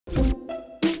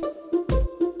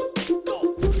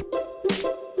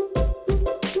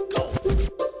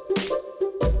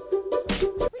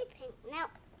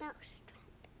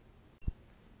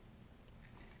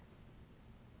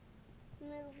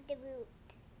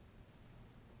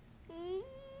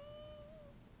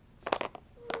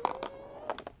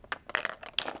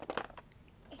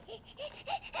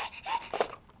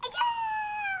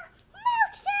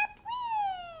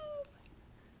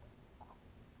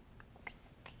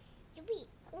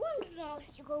One mouse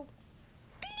to go.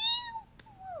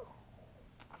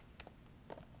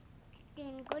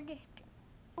 Then go to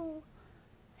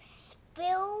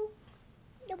spill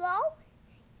the ball.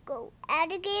 Go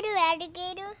alligator,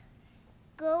 alligator.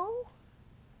 Go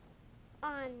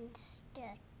on the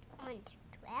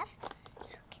draft. So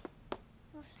you can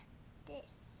move like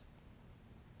this.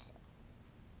 So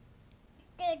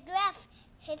the draft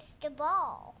hits the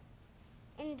ball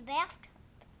in the bathtub.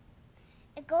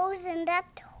 It goes in that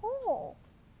hole.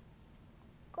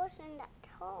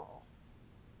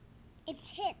 It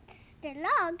hits the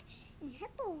log and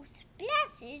Hippo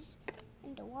splashes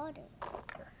in the water.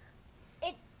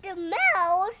 The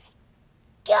mouse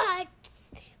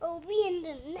will be in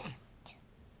the net.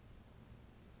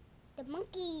 The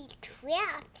monkey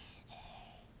traps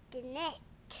the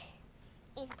net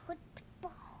and put the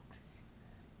balls.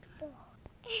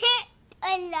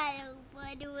 A lot of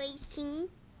water racing.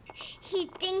 He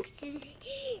thinks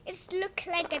it looks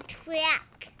like a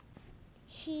track.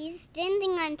 He's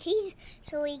standing on teeth,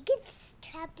 so he gets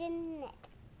trapped in the net.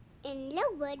 And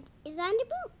Elefun is on the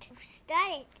boat.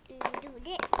 Start it and do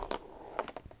this.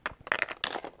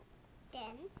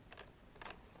 Then,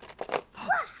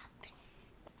 whoops!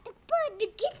 The bird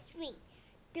gets me.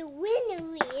 The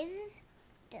winner is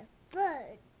the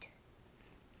bird.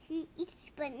 He eats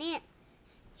bananas.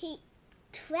 He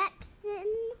traps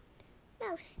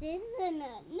mouses in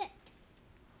a net.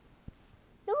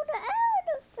 No, the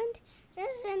elephant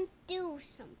doesn't do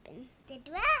something. The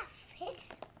giraffe hits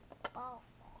balls.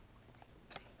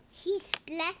 He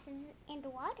splashes in the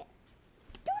water.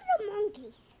 Those are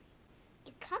monkeys.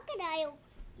 The crocodile,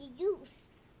 you use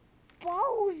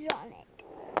balls on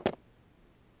it.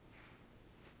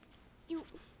 You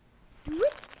do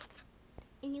it,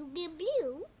 and you get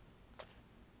blue.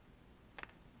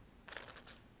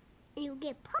 And you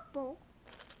get purple.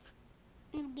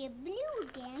 And you get blue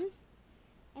again.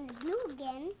 And blue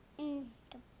again. And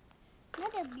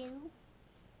another blue.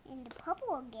 And the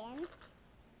purple again.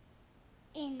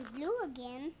 And blue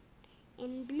again,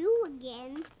 and blue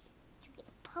again, you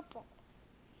get purple.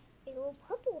 And all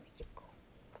purple, you go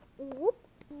whoop,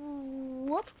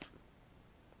 whoop,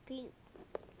 blue.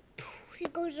 He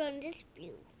goes on this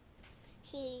blue.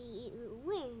 He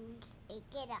wins a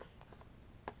get on this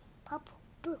purple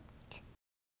boot.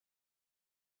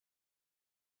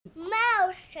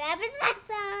 Mouse trap is